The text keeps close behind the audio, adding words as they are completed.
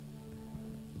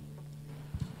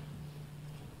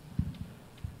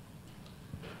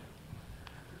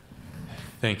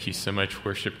Thank you so much,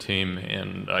 worship team.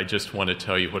 And I just want to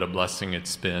tell you what a blessing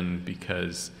it's been,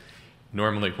 because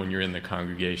normally when you're in the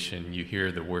congregation, you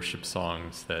hear the worship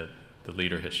songs that the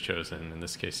leader has chosen, in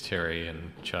this case, Terry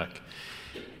and Chuck,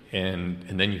 and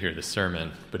then you hear the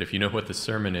sermon. But if you know what the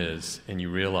sermon is and you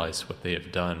realize what they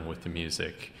have done with the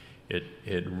music,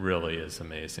 it really is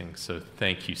amazing. So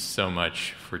thank you so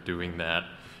much for doing that,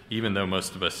 even though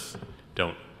most of us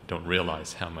don't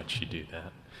realize how much you do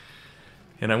that.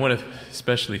 And I want to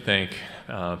especially thank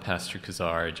Pastor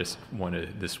Kazar.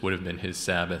 This would have been his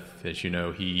Sabbath. As you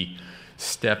know, he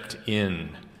stepped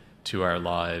in to our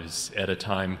lives at a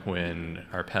time when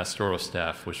our pastoral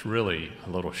staff was really a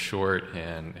little short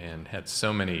and had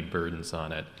so many burdens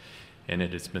on it. And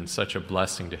it has been such a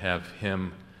blessing to have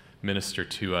him minister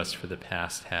to us for the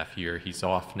past half year. He's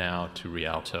off now to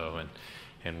Rialto,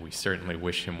 and we certainly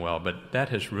wish him well. But that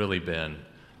has really been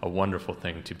a wonderful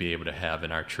thing to be able to have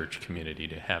in our church community,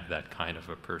 to have that kind of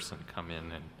a person come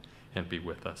in and be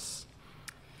with us.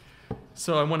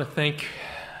 So I want to thank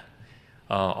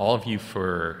all of you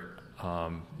for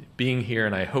being here,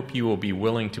 and I hope you will be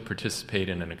willing to participate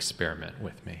in an experiment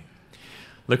with me.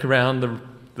 Look around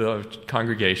the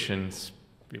congregations.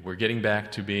 We're getting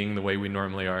back to being the way we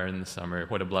normally are in the summer.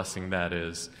 What a blessing that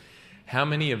is. How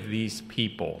many of these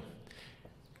people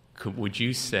would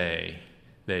you say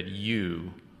that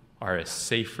you are a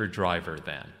safer driver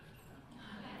than?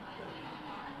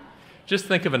 Just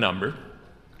think of a number.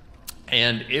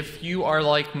 And if you are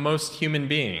like most human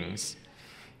beings,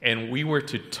 and we were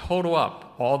to total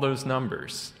up all those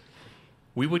numbers,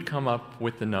 we would come up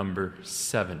with the number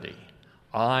 70.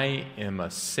 I am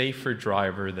a safer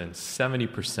driver than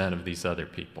 70% of these other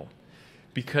people,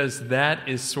 because that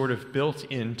is sort of built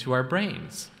into our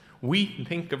brains. We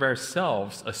think of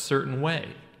ourselves a certain way.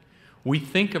 We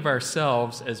think of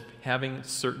ourselves as having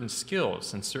certain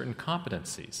skills and certain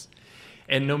competencies.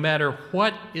 And no matter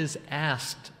what is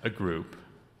asked a group,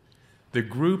 the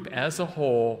group as a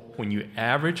whole, when you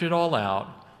average it all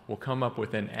out, will come up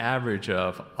with an average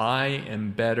of, I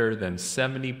am better than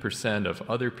 70% of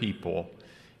other people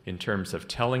in terms of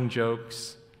telling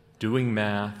jokes, doing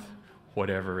math,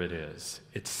 whatever it is.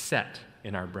 It's set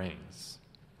in our brains.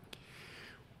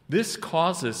 This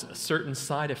causes certain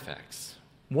side effects.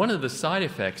 One of the side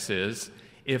effects is,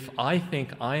 if I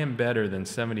think I am better than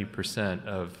 70%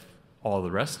 of all the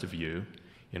rest of you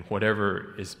in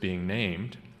whatever is being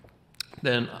named,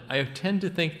 then I tend to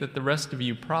think that the rest of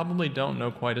you probably don't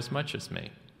know quite as much as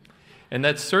me. And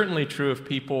that's certainly true of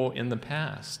people in the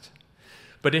past.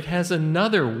 But it has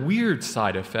another weird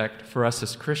side effect for us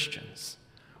as Christians.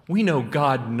 We know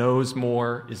God knows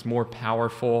more, is more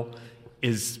powerful,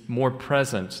 is more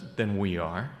present than we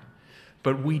are.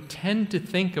 But we tend to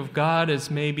think of God as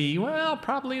maybe,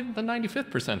 probably the 95th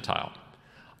percentile,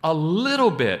 a little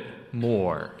bit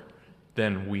more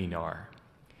than we are.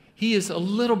 He is a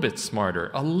little bit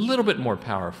smarter, a little bit more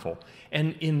powerful.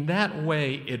 And in that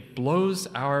way, it blows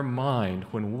our mind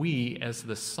when we, as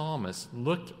the psalmist,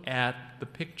 look at the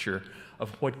picture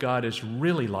of what God is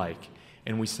really like,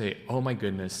 and we say, oh my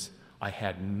goodness, I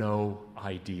had no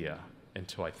idea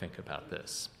until I think about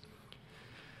this.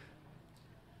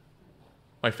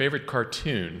 My favorite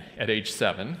cartoon at age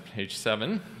seven,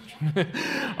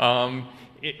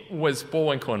 it was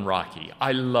Bullwinkle and Rocky.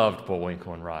 I loved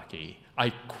Bullwinkle and Rocky. I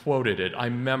quoted it, I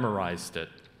memorized it,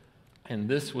 and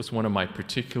this was one of my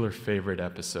particular favorite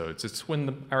episodes. It's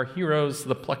when our heroes,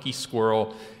 the plucky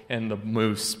squirrel and the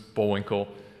moose, Bullwinkle,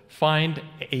 find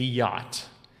a yacht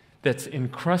that's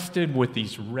encrusted with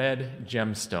these red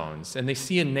gemstones, and they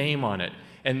see a name on it,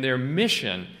 and their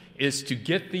mission is to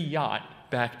get the yacht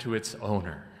back to its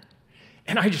owner.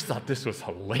 And I just thought this was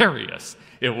hilarious.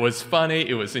 It was funny,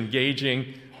 it was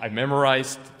engaging. I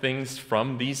memorized things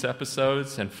from these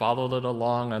episodes and followed it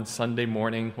along on Sunday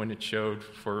morning when it showed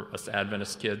for us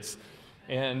Adventist kids.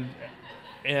 And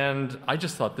I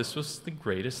just thought this was the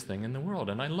greatest thing in the world,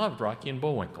 and I loved Rocky and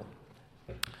Bullwinkle.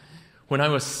 When I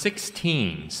was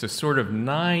 16, so sort of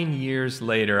 9 years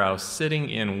later, I was sitting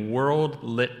in World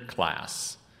Lit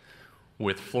class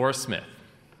with Flora Smith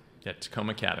at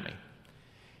Tacoma Academy,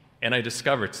 and I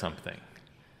discovered something.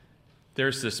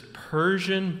 There's this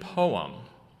Persian poem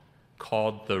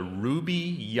called The Ruby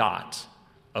Yacht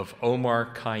of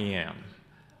Omar Khayyam,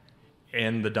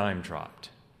 and the dime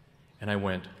dropped. And I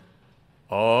went,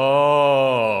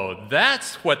 oh,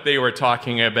 that's what they were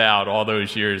talking about all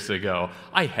those years ago.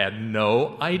 I had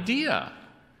no idea.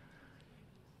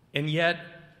 And yet,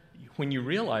 when you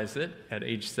realize it at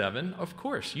age 7, of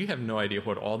course, you have no idea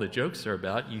what all the jokes are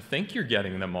about. You think you're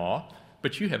getting them all,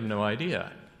 but you have no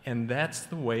idea. And that's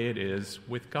the way it is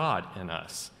with God in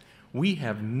us. We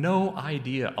have no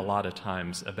idea a lot of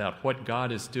times about what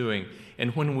God is doing,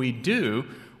 and when we do,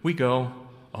 we go,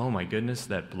 oh my goodness,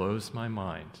 that blows my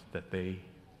mind that they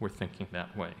were thinking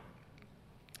that way.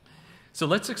 So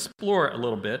let's explore a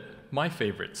little bit my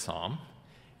favorite psalm.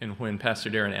 And when Pastor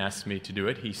Darren asked me to do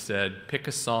it, he said, pick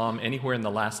a psalm anywhere in the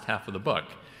last half of the book.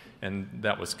 And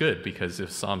that was good, because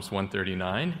if Psalms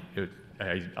 139,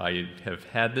 I have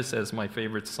had this as my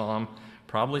favorite psalm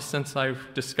probably since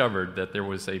I've discovered that there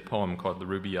was a poem called the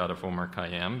Rubaiyat of Omar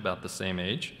Khayyam, about the same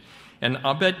age. And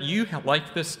I'll bet you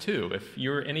like this too. If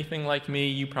you're anything like me,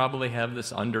 you probably have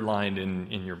this underlined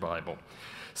in your Bible.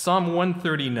 Psalm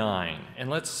 139, and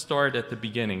let's start at the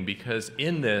beginning, because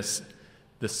in this,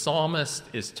 the psalmist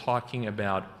is talking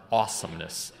about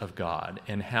awesomeness of God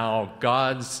and how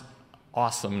God's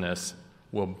awesomeness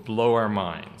will blow our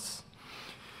minds.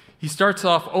 He starts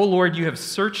off, "O Lord, you have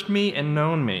searched me and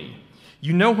known me.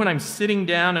 You know when I'm sitting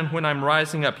down and when I'm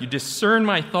rising up. You discern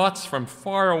my thoughts from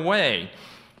far away.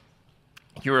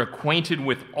 You're acquainted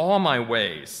with all my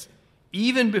ways.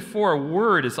 Even before a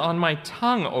word is on my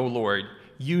tongue, O Lord,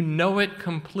 you know it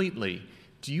completely."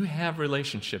 Do you have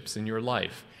relationships in your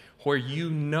life where you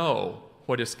know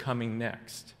what is coming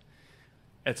next?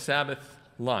 At Sabbath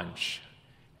lunch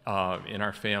in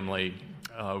our family,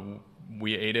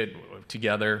 we ate it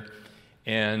together,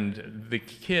 and the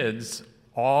kids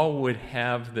all would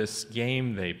have this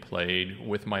game they played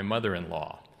with my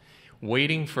mother-in-law,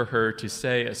 waiting for her to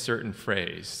say a certain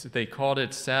phrase. They called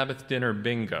it Sabbath dinner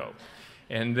bingo.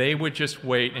 And they would just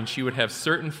wait, and she would have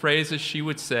certain phrases she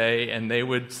would say, and they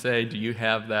would say, "Do you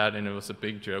have that?" And it was a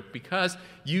big joke, because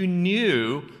you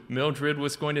knew Mildred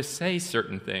was going to say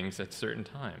certain things at certain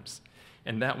times.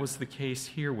 And that was the case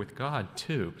here with God,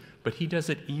 too. But he does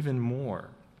it even more.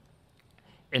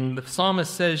 And the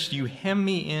psalmist says, "You hem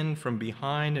me in from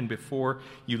behind and before.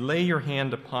 You lay your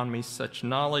hand upon me. Such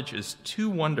knowledge is too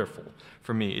wonderful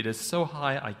for me. It is so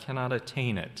high I cannot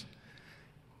attain it."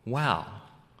 Wow.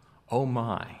 Oh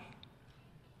my.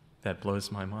 That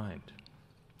blows my mind.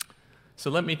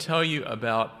 So let me tell you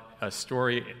about a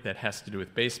story that has to do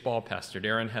with baseball. Pastor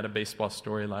Darren had a baseball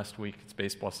story last week. It's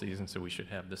baseball season, so we should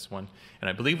have this one. And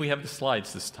I believe we have the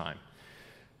slides this time.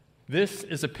 This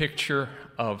is a picture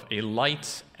of a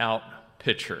lights-out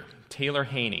pitcher, Taylor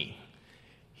Haney.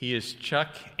 He is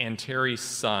Chuck and Terry's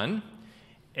son,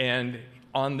 and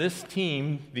on this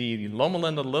team, the Loma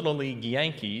Linda Little League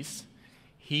Yankees,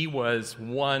 he was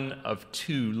one of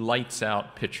two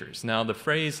lights-out pitchers. Now, the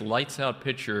phrase lights-out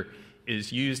pitcher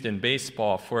is used in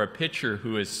baseball for a pitcher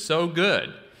who is so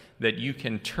good that you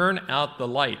can turn out the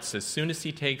lights as soon as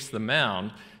he takes the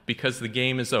mound because the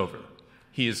game is over.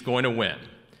 He is going to win.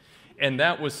 And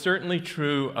that was certainly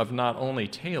true of not only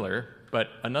Taylor, but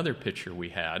another pitcher we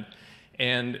had.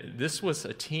 And this was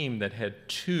a team that had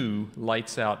two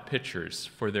lights-out pitchers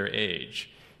for their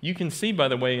age. You can see, by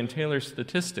the way, in Taylor's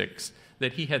statistics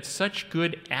that he had such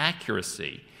good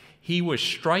accuracy. He was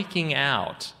striking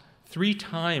out 3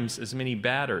 times as many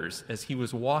batters as he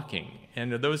was walking.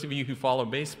 And those of you who follow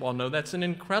baseball know that's an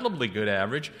incredibly good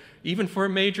average, even for a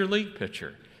major league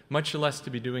pitcher, much less to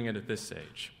be doing it at this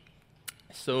age.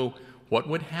 So what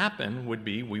would happen would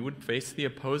be we would face the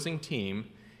opposing team,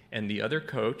 and the other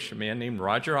coach, a man named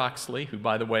Roger Oxley, who,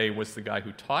 by the way, was the guy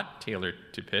who taught Taylor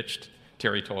to pitch.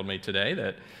 Terry told me today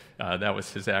that that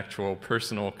was his actual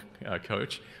personal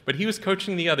coach. But he was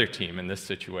coaching the other team in this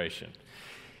situation.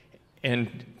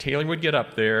 And Taylor would get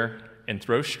up there and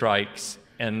throw strikes,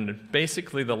 and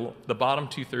basically the bottom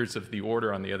 2/3 of the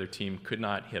order on the other team could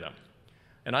not hit him.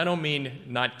 And I don't mean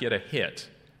not get a hit.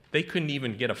 They couldn't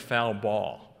even get a foul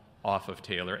ball off of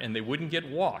Taylor, and they wouldn't get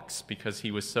walks because he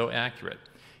was so accurate.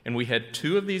 And we had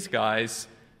 2 of these guys.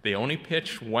 They only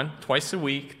pitch twice a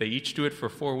week. They each do it for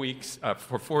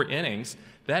 4 innings.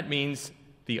 That means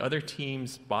the other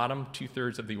team's bottom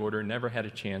 2/3 of the order never had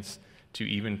a chance to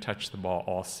even touch the ball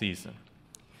all season.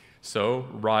 So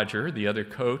Roger, the other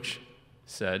coach,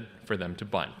 said for them to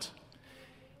bunt.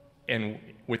 And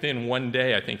within one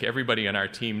day, I think everybody on our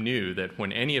team knew that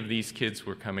when any of these kids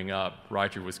were coming up,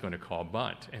 Roger was going to call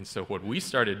bunt. And so what we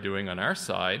started doing on our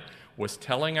side was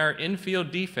telling our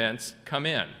infield defense, "Come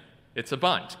in. It's a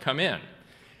bunt. Come in."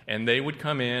 And they would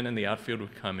come in, and the outfield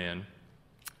would come in.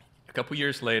 A couple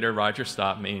years later, Roger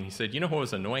stopped me, and he said, "You know what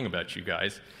was annoying about you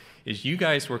guys? Is you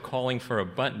guys were calling for a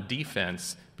bunt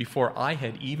defense before I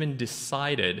had even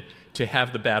decided to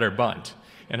have the batter bunt."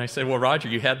 And I said, "Well, Roger,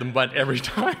 you had them bunt every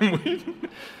time."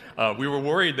 We were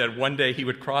worried that one day he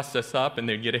would cross us up and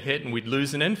they'd get a hit and we'd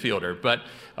lose an infielder, but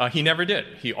he never did.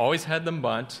 He always had them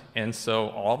bunt, and so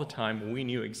all the time we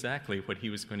knew exactly what he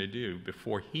was going to do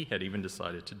before he had even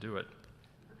decided to do it.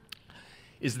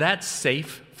 Is that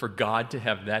safe for God to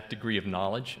have that degree of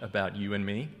knowledge about you and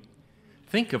me?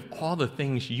 Think of all the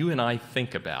things you and I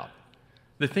think about,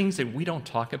 the things that we don't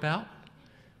talk about,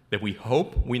 that we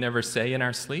hope we never say in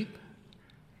our sleep.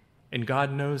 And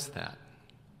God knows that.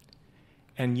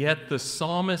 And yet the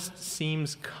psalmist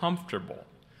seems comfortable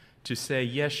to say,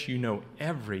 yes, you know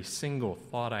every single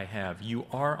thought I have. You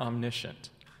are omniscient.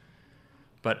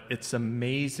 But it's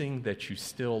amazing that you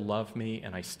still love me,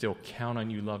 and I still count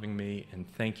on you loving me, and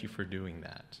thank you for doing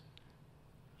that.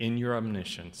 In your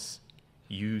omniscience,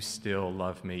 you still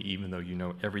love me, even though you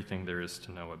know everything there is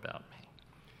to know about me.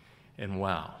 And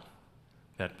wow,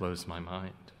 that blows my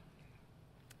mind.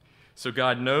 So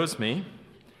God knows me,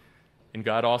 and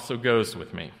God also goes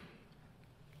with me.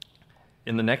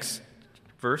 In the next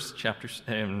verse,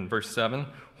 in verse 7,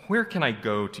 where can I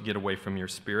go to get away from your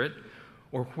spirit?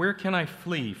 Or where can I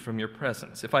flee from your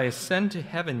presence? If I ascend to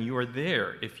heaven, you are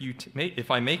there. If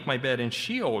I make my bed in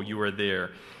Sheol, you are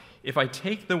there. If I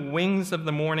take the wings of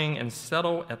the morning and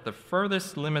settle at the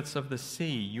furthest limits of the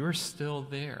sea, you're still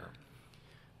there.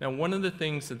 Now, one of the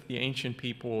things that the ancient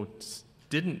people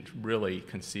didn't really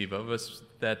conceive of is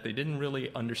that they didn't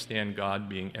really understand God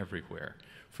being everywhere.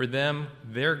 For them,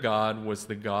 their God was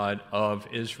the God of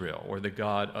Israel or the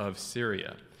God of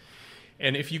Syria.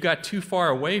 And if you got too far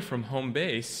away from home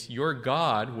base, your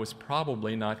God was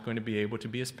probably not going to be able to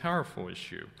be as powerful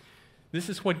as you. This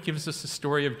is what gives us the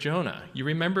story of Jonah. You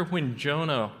remember when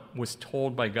Jonah was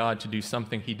told by God to do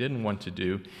something he didn't want to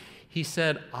do? He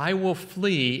said, I will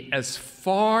flee as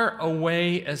far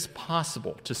away as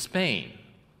possible to Spain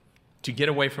to get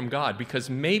away from God,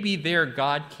 because maybe there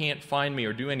God can't find me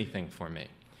or do anything for me.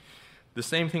 The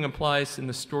same thing applies in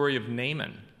the story of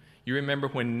Naaman. You remember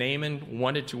when Naaman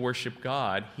wanted to worship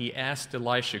God, he asked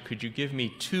Elisha, could you give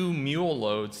me 2 mule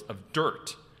loads of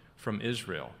dirt from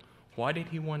Israel? Why did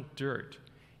he want dirt?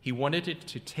 He wanted it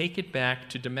to take it back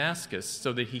to Damascus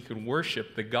so that he could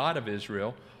worship the God of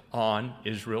Israel on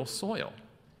Israel's soil.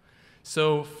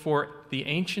 So for the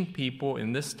ancient people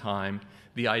in this time,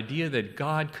 the idea that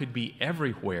God could be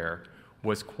everywhere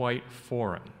was quite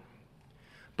foreign.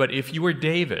 But if you were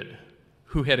David,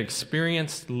 who had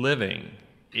experienced living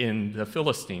in the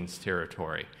Philistines'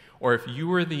 territory, or if you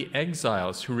were the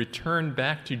exiles who returned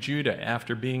back to Judah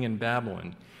after being in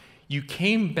Babylon, you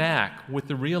came back with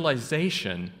the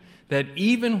realization that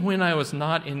even when I was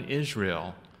not in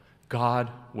Israel, God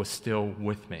was still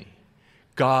with me.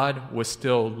 God was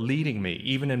still leading me,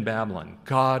 even in Babylon.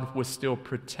 God was still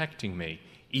protecting me,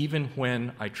 even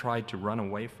when I tried to run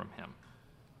away from him.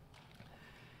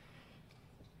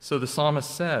 So the psalmist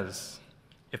says,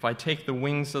 if I take the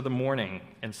wings of the morning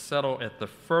and settle at the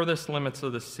furthest limits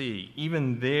of the sea,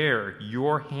 even there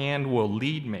your hand will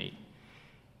lead me,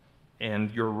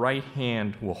 and your right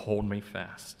hand will hold me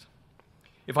fast.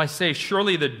 If I say,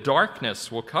 surely the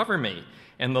darkness will cover me,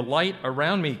 and the light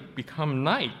around me become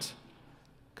night,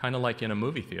 kind of like in a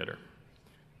movie theater.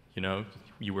 You know,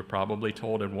 you were probably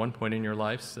told at one point in your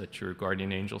lives that your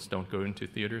guardian angels don't go into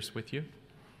theaters with you.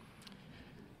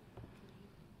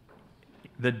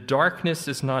 The darkness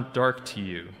is not dark to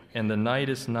you, and the night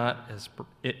is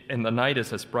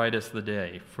as bright as the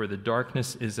day, for the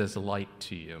darkness is as light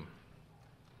to you.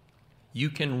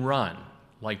 You can run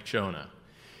like Jonah.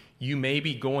 You may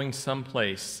be going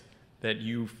someplace that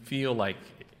you feel like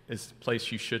is a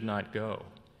place you should not go.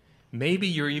 Maybe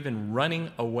you're even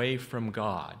running away from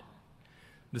God.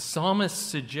 The psalmist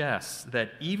suggests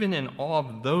that even in all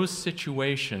of those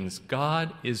situations,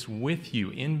 God is with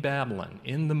you in Babylon,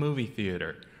 in the movie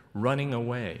theater, running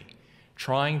away,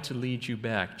 trying to lead you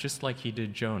back, just like he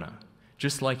did Jonah,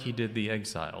 just like he did the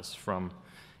exiles from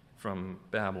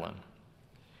Babylon.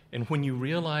 And when you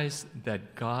realize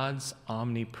that God's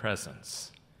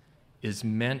omnipresence is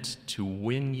meant to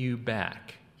win you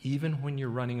back, even when you're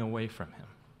running away from him,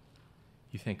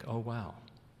 you think, oh, wow,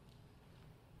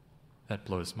 that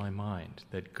blows my mind,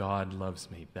 that God loves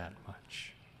me that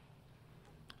much.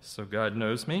 So God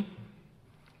knows me,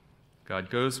 God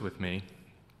goes with me,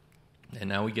 and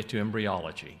now we get to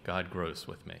embryology. God grows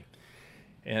with me.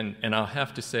 And I'll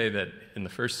have to say that in the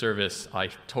first service, I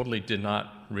totally did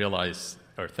not realize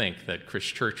or think that Chris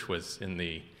Church was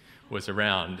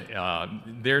around.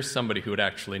 There's somebody who would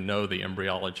actually know the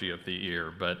embryology of the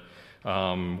ear, but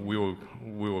we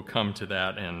will come to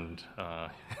that. And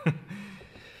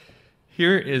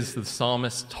here is the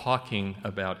psalmist talking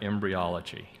about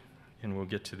embryology, and we'll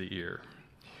get to the ear.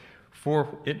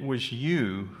 For it was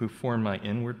you who formed my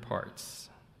inward parts.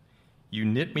 You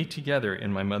knit me together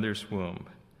in my mother's womb.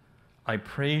 I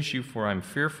praise you, for I'm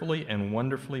fearfully and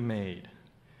wonderfully made.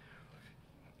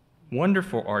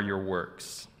 Wonderful are your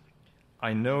works.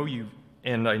 I know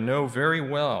and I know very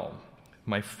well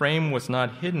my frame was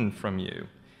not hidden from you.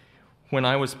 When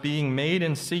I was being made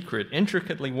in secret,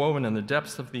 intricately woven in the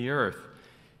depths of the earth,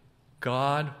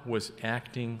 God was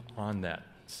acting on that,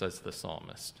 says the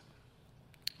psalmist.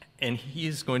 And he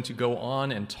is going to go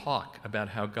on and talk about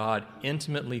how God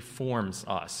intimately forms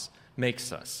us,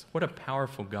 makes us. What a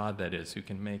powerful God that is who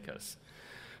can make us.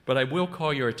 But I will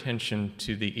call your attention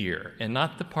to the ear, and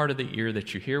not the part of the ear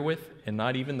that you hear with, and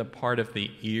not even the part of the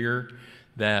ear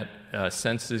that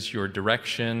senses your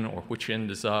direction or which end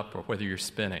is up or whether you're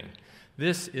spinning.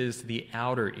 This is the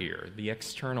outer ear, the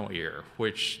external ear,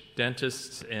 which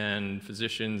dentists and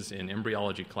physicians in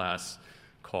embryology class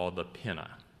call the pinna.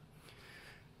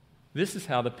 This is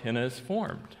how the pinna is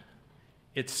formed.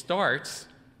 It starts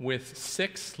with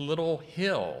 6 little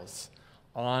hills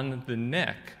on the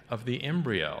neck of the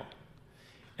embryo.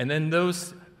 And then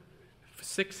those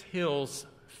 6 hills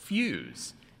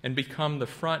fuse and become the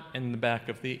front and the back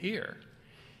of the ear.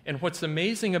 And what's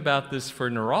amazing about this for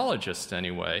neurologists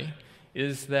anyway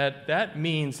is that that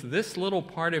means this little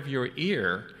part of your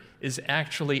ear is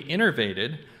actually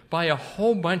innervated by a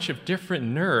whole bunch of different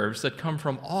nerves that come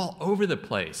from all over the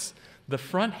place. The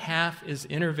front half is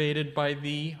innervated by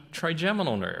the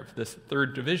trigeminal nerve, this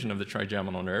third division of the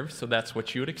trigeminal nerve, so that's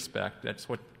what you would expect. That's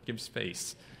what gives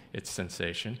face its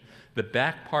sensation. The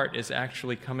back part is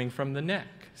actually coming from the neck,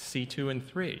 C2 and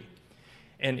 3.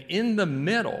 And in the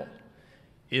middle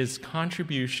is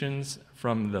contributions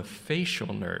from the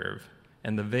facial nerve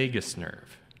and the vagus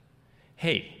nerve.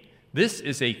 Hey, this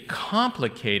is a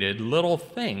complicated little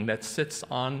thing that sits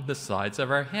on the sides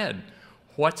of our head.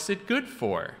 What's it good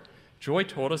for? Joy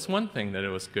told us one thing that it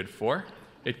was good for.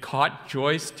 It caught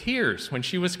Joy's tears when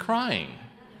she was crying.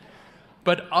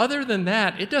 But other than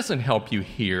that, it doesn't help you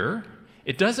hear.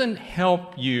 It doesn't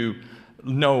help you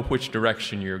know which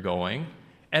direction you're going.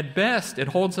 At best, it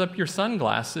holds up your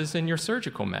sunglasses and your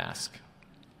surgical mask.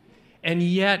 And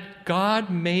yet, God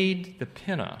made the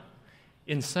pinna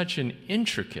in such an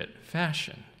intricate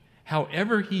fashion.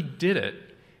 However he did it,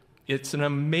 it's an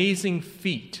amazing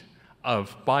feat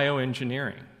of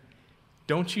bioengineering.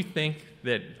 Don't you think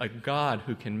that a God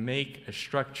who can make a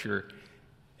structure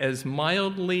as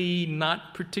mildly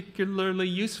not particularly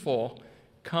useful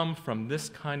come from this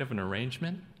kind of an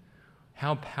arrangement?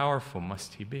 How powerful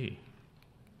must he be?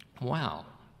 Wow.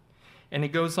 And it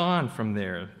goes on from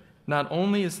there. Not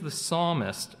only is the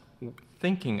psalmist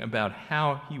thinking about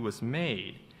how he was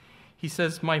made, he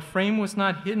says, "My frame was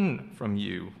not hidden from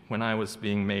you when I was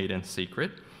being made in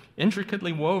secret,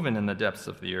 intricately woven in the depths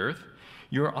of the earth.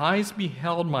 Your eyes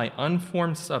beheld my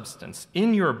unformed substance.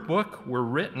 In your book were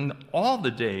written all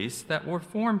the days that were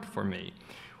formed for me,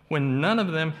 when none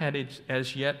of them had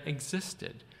as yet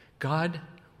existed." God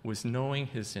was knowing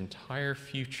his entire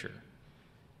future.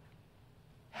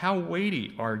 How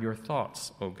weighty are your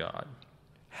thoughts, O God?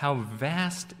 How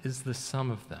vast is the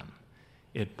sum of them?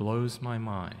 It blows my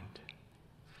mind.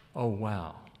 Oh,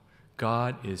 wow.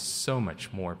 God is so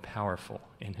much more powerful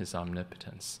in his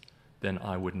omnipotence than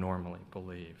I would normally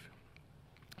believe.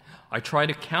 I try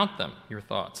to count them, your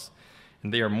thoughts,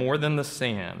 and they are more than the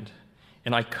sand.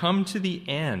 And I come to the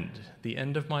end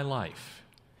of my life,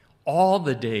 all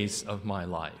the days of my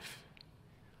life.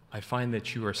 I find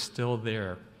that you are still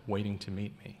there waiting to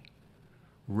meet me,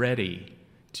 ready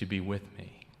to be with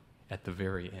me at the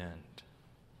very end.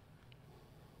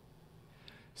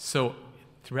 So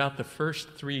throughout the first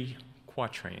 3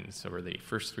 quatrains, or the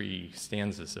first 3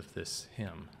 stanzas of this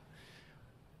hymn,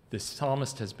 the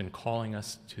psalmist has been calling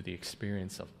us to the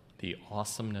experience of the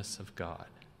awesomeness of God.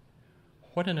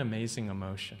 What an amazing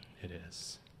emotion it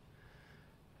is.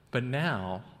 But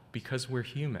now, because we're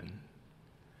human,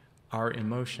 our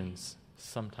emotions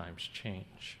sometimes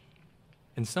change.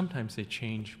 And sometimes they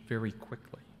change very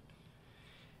quickly.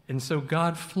 And so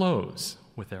God flows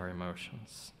with our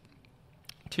emotions.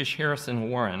 Tish Harrison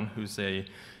Warren, who's an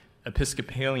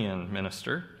Episcopalian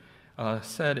minister,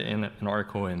 said in an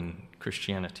article in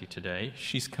Christianity Today,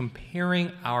 she's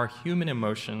comparing our human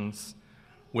emotions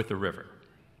with a river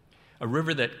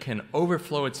that can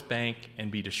overflow its bank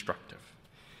and be destructive.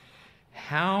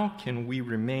 How can we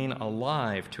remain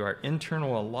alive to our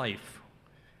internal life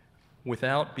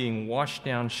without being washed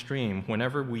downstream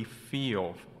whenever we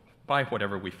feel, by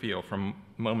whatever we feel from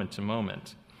moment to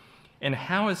moment? And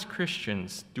how, as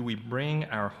Christians, do we bring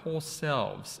our whole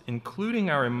selves,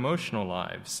 including our emotional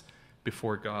lives,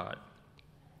 before God?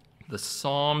 The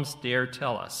Psalms dare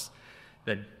tell us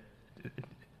that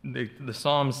the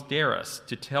Psalms dare us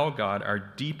to tell God our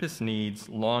deepest needs,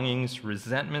 longings,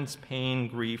 resentments, pain,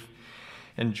 grief,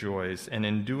 and joys, and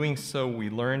in doing so, we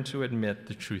learn to admit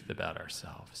the truth about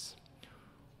ourselves.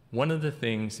 One of the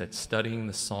things that studying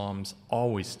the Psalms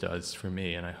always does for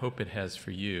me, and I hope it has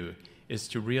for you, is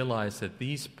to realize that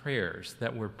these prayers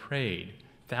that were prayed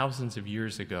thousands of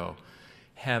years ago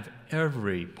have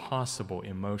every possible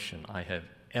emotion I have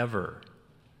ever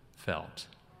felt,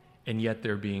 and yet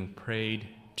they're being prayed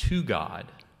to God,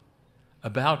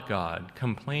 about God,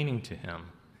 complaining to Him,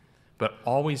 but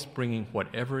always bringing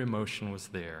whatever emotion was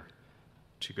there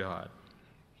to God.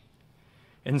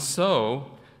 And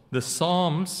so, the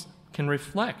Psalms can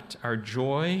reflect our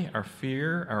joy, our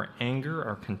fear, our anger,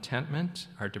 our contentment,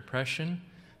 our depression,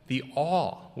 the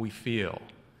awe we feel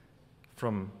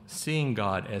from seeing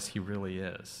God as He really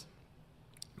is.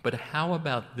 But how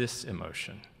about this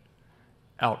emotion?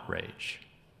 Outrage.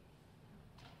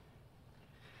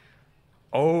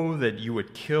 Oh, that you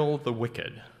would kill the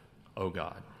wicked, O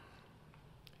God,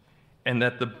 and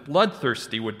that the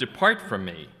bloodthirsty would depart from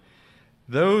me,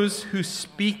 those who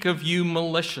speak of you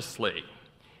maliciously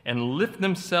and lift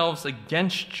themselves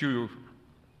against you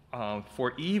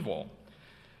for evil.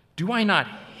 Do I not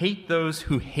hate those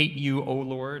who hate you, O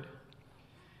Lord?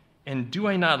 And do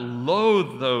I not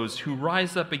loathe those who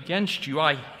rise up against you?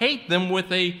 I hate them with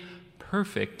a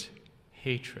perfect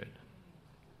hatred.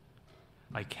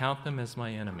 I count them as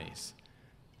my enemies.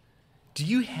 Do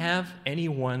you have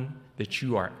anyone that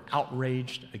you are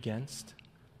outraged against?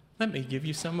 Let me give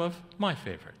you some of my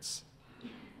favorites.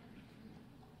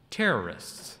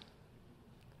 Terrorists,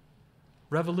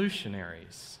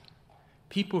 revolutionaries,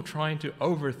 people trying to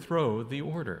overthrow the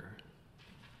order,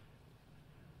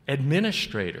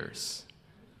 administrators.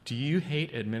 Do you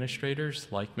hate administrators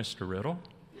like Mr. Riddle?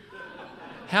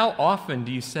 How often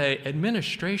do you say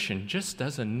administration just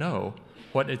doesn't know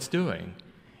what it's doing?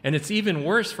 And it's even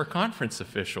worse for conference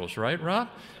officials, right, Rob?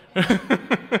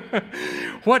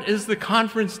 What is the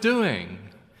conference doing?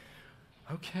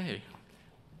 Okay,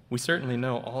 we certainly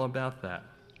know all about that.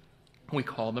 We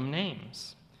call them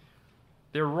names.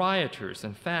 They're rioters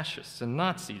and fascists and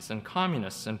Nazis and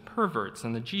communists and perverts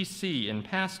and the GC and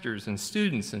pastors and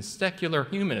students and secular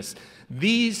humanists.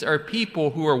 These are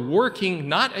people who are working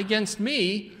not against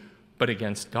me, but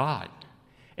against God.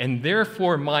 And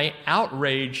therefore, my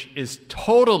outrage is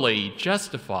totally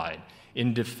justified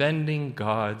in defending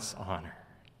God's honor.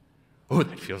 Oh,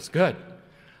 that feels good.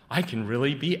 I can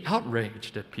really be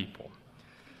outraged at people.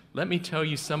 Let me tell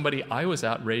you somebody I was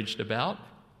outraged about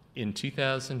in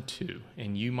 2002,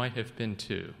 and you might have been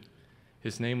too.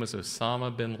 His name was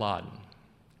Osama bin Laden.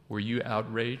 Were you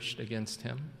outraged against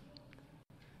him?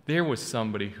 There was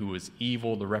somebody who was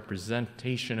evil, the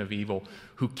representation of evil,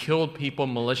 who killed people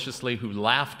maliciously, who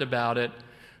laughed about it,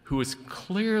 who was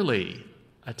clearly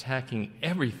attacking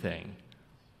everything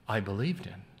I believed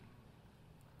in.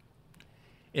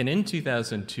 And in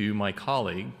 2002, my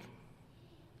colleague,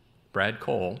 Brad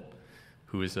Cole,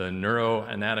 who is a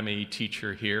neuroanatomy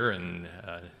teacher here and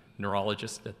a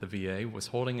neurologist at the VA, was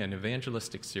holding an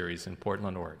evangelistic series in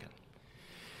Portland, Oregon.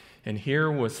 And here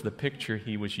was the picture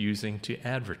he was using to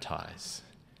advertise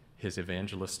his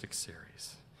evangelistic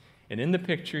series. And in the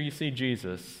picture, you see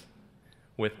Jesus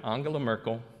with Angela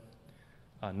Merkel,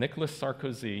 Nicolas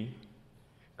Sarkozy,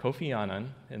 Kofi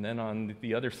Annan, and then on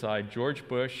the other side, George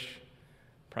Bush,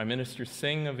 Prime Minister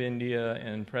Singh of India,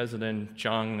 and President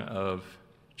Zhang of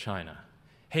China.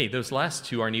 Hey, those last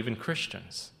two aren't even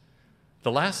Christians.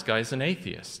 The last guy's an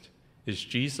atheist. Is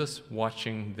Jesus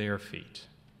watching their feet?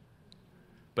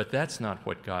 But that's not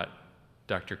what got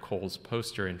Dr. Cole's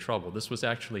poster in trouble. This was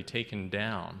actually taken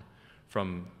down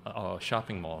from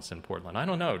shopping malls in Portland. I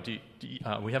don't know.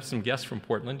 We have some guests from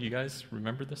Portland. Do you guys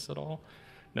remember this at all?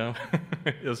 No?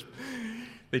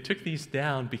 They took these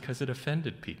down because it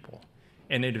offended people.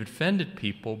 And it offended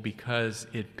people because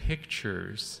it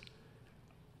pictures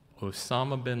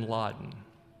Osama bin Laden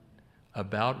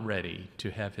about ready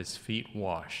to have his feet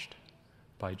washed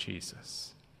by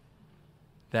Jesus.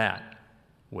 That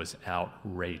was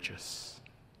outrageous.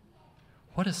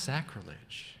 What a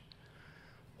sacrilege.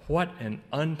 What an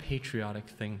unpatriotic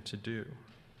thing to do.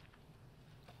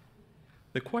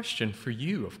 The question for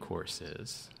you, of course,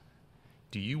 is,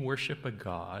 do you worship a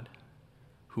God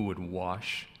who would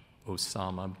wash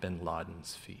Osama bin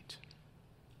Laden's feet?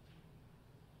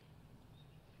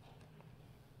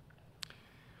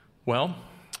 Well,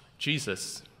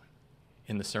 Jesus,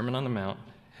 in the Sermon on the Mount,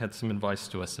 had some advice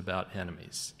to us about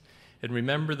enemies. And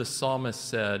remember, the psalmist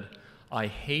said, I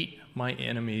hate my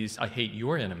enemies, I hate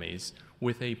your enemies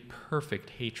with a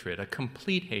perfect hatred, a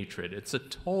complete hatred. It's a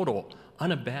total,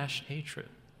 unabashed hatred.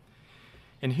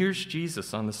 And here's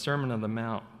Jesus on the Sermon on the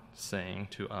Mount saying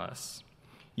to us,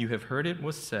 you have heard it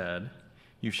was said,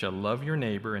 you shall love your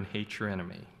neighbor and hate your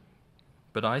enemy.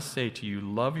 But I say to you,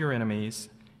 love your enemies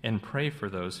and pray for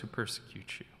those who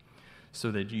persecute you,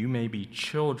 so that you may be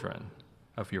children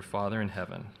of your Father in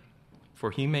heaven.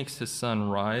 For he makes his sun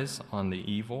rise on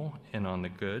the evil and on the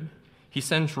good. He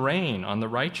sends rain on the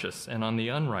righteous and on the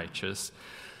unrighteous.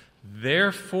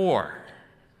 Therefore,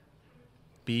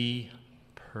 be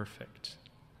perfect,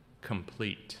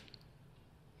 complete,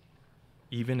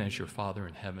 even as your Father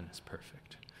in heaven is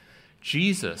perfect.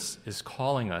 Jesus is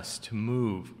calling us to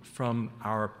move from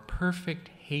our perfect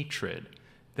hatred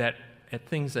at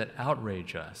things that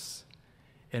outrage us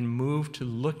and move to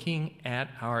looking at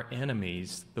our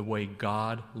enemies the way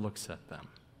God looks at them.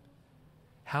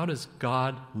 How does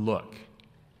God look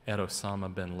at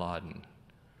Osama bin Laden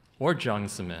or Jiang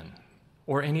Zemin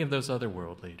or any of those other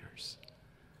world leaders?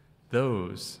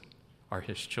 Those are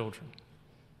his children.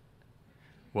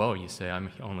 Well, you say,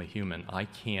 I'm only human. I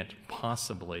can't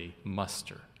possibly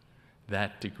muster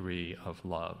that degree of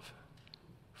love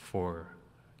for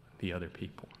the other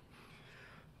people,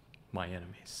 my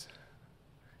enemies.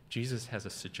 Jesus has a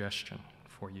suggestion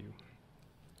for you.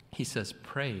 He says,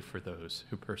 pray for those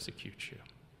who persecute you.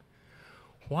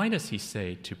 Why does he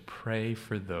say to pray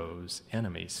for those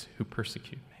enemies who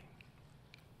persecute me?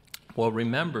 Well,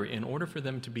 remember, in order for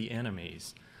them to be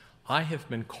enemies, I have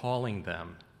been calling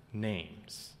them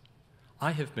names.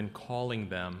 I have been calling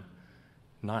them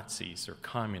Nazis or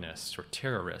communists or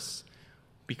terrorists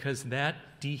because that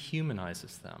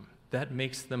dehumanizes them. That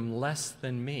makes them less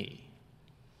than me,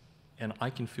 and I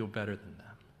can feel better than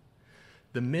them.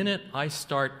 The minute I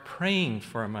start praying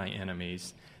for my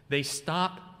enemies, they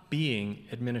stop being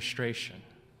administration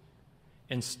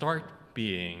and start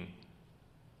being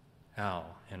Al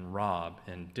and Rob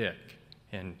and Dick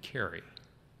and Carrie.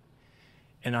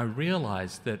 And I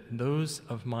realize that those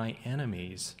of my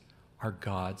enemies are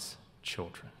God's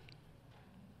children.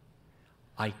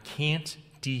 I can't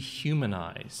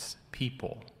dehumanize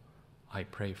people I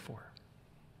pray for.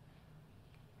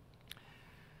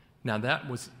 Now that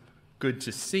was good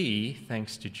to see,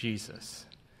 thanks to Jesus.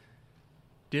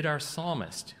 Did our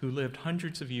psalmist, who lived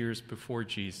hundreds of years before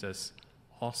Jesus,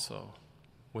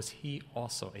 was he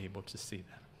also able to see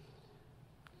that?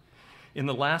 In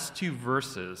the last two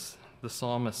verses, the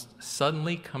psalmist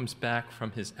suddenly comes back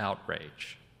from his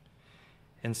outrage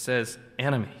and says,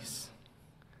 enemies,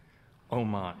 oh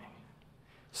my,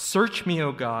 search me,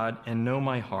 O God, and know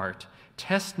my heart.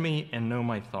 Test me and know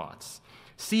my thoughts.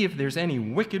 See if there's any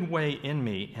wicked way in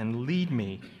me and lead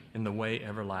me in the way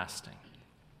everlasting.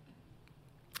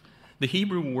 The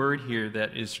Hebrew word here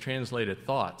that is translated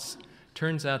thoughts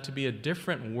turns out to be a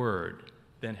different word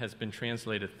than has been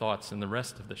translated thoughts in the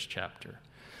rest of this chapter.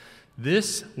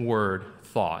 This word,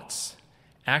 thoughts,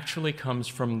 actually comes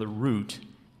from the root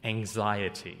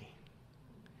anxiety.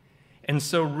 And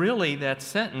so really that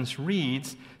sentence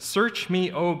reads, search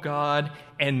me, O God,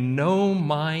 and know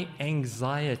my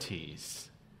anxieties.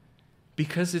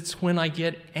 Because it's when I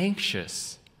get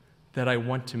anxious that I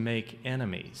want to make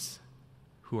enemies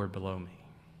who are below me.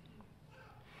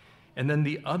 And then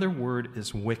the other word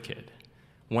is wicked.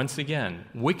 Once again,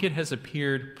 wicked has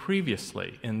appeared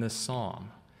previously in this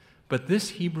psalm, but this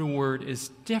Hebrew word is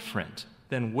different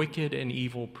than wicked and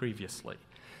evil previously.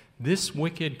 This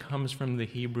wicked comes from the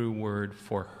Hebrew word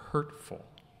for hurtful.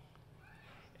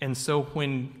 And so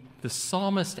when the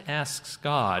psalmist asks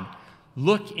God,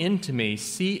 look into me,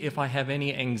 see if I have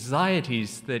any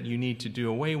anxieties that you need to do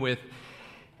away with,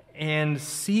 and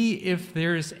see if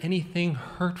there's anything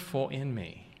hurtful in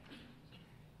me,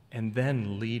 and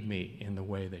then lead me in the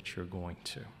way that you're going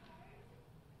to.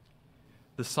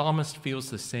 The psalmist feels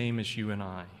the same as you and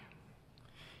I.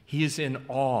 He is in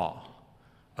awe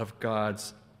of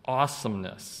God's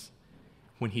awesomeness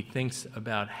when he thinks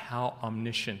about how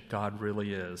omniscient God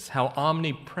really is, how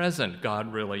omnipresent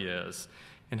God really is,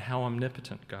 and how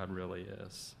omnipotent God really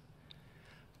is.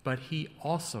 But he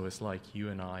also is like you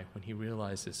and I when he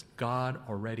realizes God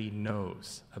already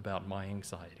knows about my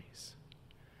anxieties.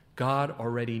 God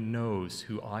already knows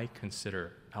who I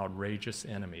consider outrageous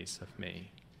enemies of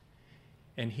me.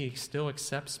 And he still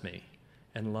accepts me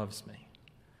and loves me.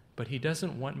 But he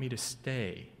doesn't want me to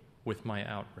stay with my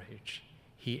outrage.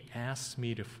 He asks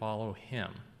me to follow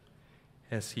him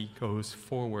as he goes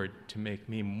forward to make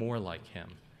me more like him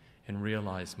and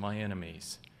realize my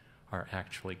enemies are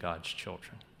actually God's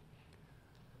children.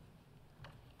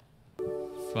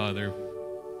 Father,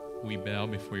 we bow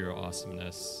before your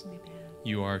awesomeness.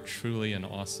 You are truly an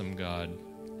awesome God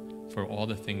for all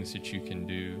the things that you can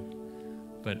do,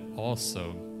 but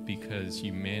also because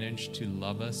you manage to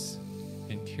love us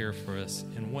and care for us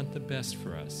and want the best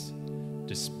for us,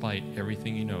 despite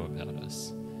everything you know about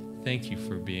us. Thank you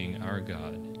for being our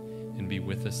God, and be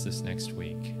with us this next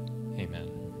week.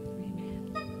 Amen.